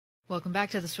Welcome back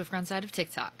to the SwiftGround side of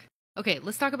TikTok. Okay,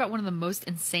 let's talk about one of the most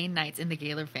insane nights in the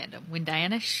Gaylor fandom, when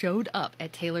Diana showed up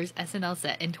at Taylor's SNL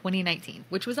set in 2019,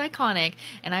 which was iconic,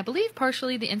 and I believe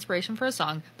partially the inspiration for a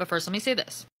song, but first let me say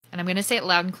this, and I'm going to say it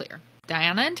loud and clear.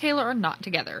 Diana and Taylor are not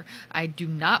together. I do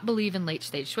not believe in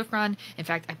late-stage SwiftGround. In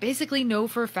fact, I basically know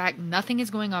for a fact nothing is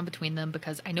going on between them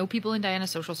because I know people in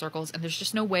Diana's social circles and there's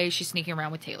just no way she's sneaking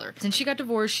around with Taylor. Since she got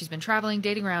divorced, she's been traveling,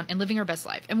 dating around, and living her best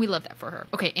life, and we love that for her.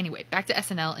 Okay, anyway, back to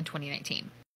SNL in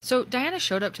 2019. So Diana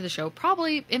showed up to the show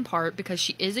probably in part because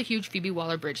she is a huge Phoebe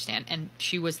Waller-Bridge stan and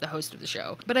she was the host of the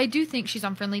show. But I do think she's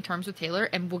on friendly terms with Taylor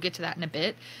and we'll get to that in a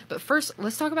bit. But first,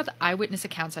 let's talk about the eyewitness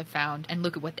accounts I found and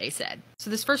look at what they said.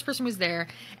 So this first person was there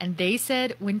and they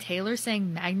said when Taylor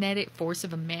sang Magnetic Force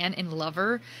of a Man in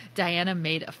Lover, Diana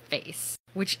made a face.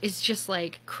 Which is just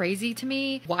like crazy to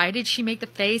me. Why did she make the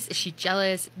face? Is she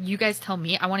jealous? You guys tell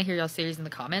me. I want to hear y'all's theories in the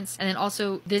comments. And then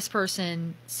also this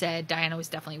person said Diana was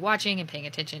definitely watching and paying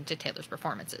attention to Taylor's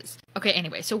performances. Okay,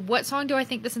 anyway, so what song do I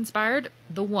think this inspired?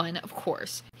 The One, of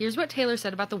course. Here's what Taylor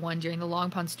said about The One during the Long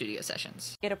Pond studio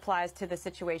sessions. It applies to the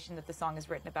situation that the song is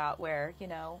written about where, you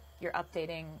know, you're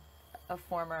updating a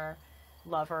former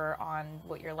lover on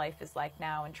what your life is like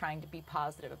now and trying to be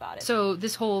positive about it. So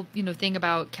this whole, thing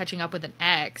about catching up with an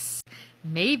ex,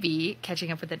 maybe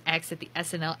catching up with an ex at the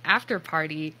SNL after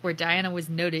party where Diana was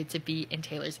noted to be in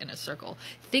Taylor's inner circle.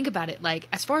 Think about it, like,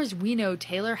 as far as we know,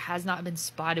 Taylor has not been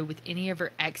spotted with any of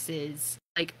her exes.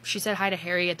 Like, she said hi to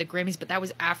Harry at the Grammys, but that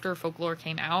was after Folklore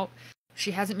came out. She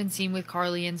hasn't been seen with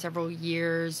Carly in several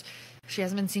years. She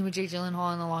hasn't been seen with Jake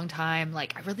Gyllenhaal in a long time.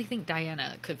 Like, I really think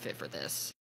Diana could fit for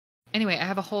this. Anyway, I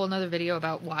have a whole another video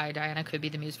about why Diana could be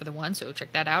the muse for The One, so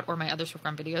check that out, or my other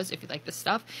SwiftGround videos if you like this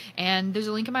stuff. And there's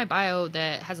a link in my bio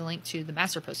that has a link to the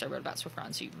master post I wrote about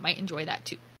SwiftGround, so you might enjoy that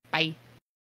too. Bye!